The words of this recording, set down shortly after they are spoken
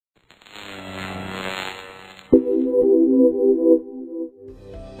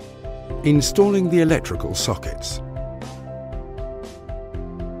Installing the electrical sockets.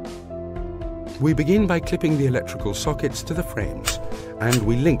 We begin by clipping the electrical sockets to the frames, and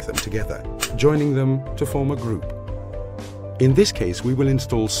we link them together, joining them to form a group. In this case, we will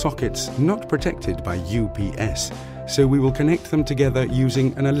install sockets not protected by UPS, so we will connect them together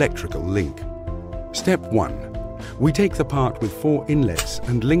using an electrical link. Step 1. We take the part with 4 inlets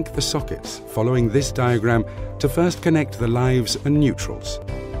and link the sockets, following this diagram, to first connect the lives and neutrals.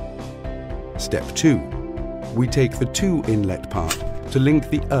 Step 2. We take the 2 inlet part to link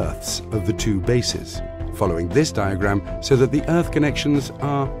the earths of the 2 bases, following this diagram so that the earth connections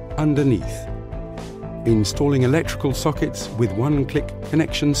are underneath. Installing electrical sockets with one-click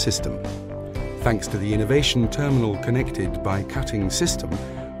connection system. Thanks to the innovation terminal connected by cutting system,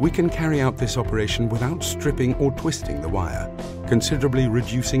 we can carry out this operation without stripping or twisting the wire, considerably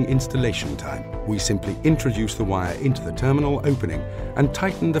reducing installation time. We simply introduce the wire into the terminal opening and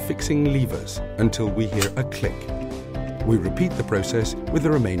tighten the fixing levers until we hear a click. We repeat the process with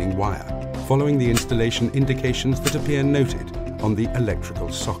the remaining wire, following the installation indications that appear noted on the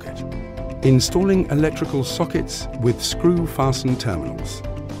electrical socket. Installing electrical sockets with screw fasten terminals.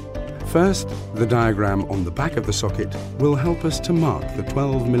 First, the diagram on the back of the socket will help us to mark the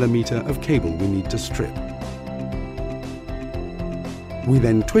 12 mm of cable we need to strip. We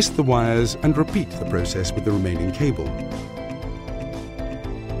then twist the wires and repeat the process with the remaining cable.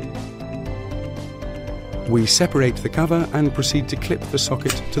 We separate the cover and proceed to clip the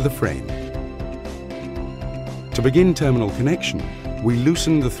socket to the frame. To begin terminal connection, we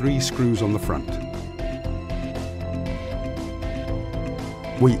loosen the 3 screws on the front.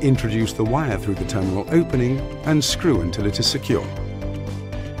 We introduce the wire through the terminal opening and screw until it is secure.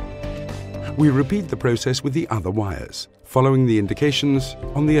 We repeat the process with the other wires, following the indications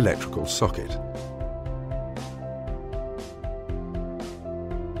on the electrical socket.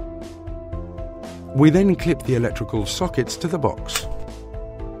 We then clip the electrical sockets to the box.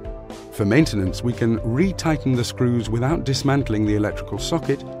 For maintenance, we can retighten the screws without dismantling the electrical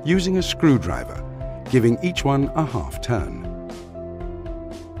socket using a screwdriver, giving each one a half turn.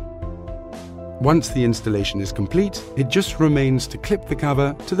 Once the installation is complete, it just remains to clip the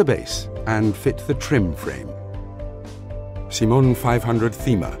cover to the base and fit the trim frame. Cima 500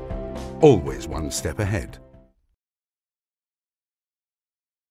 Cima, always one step ahead.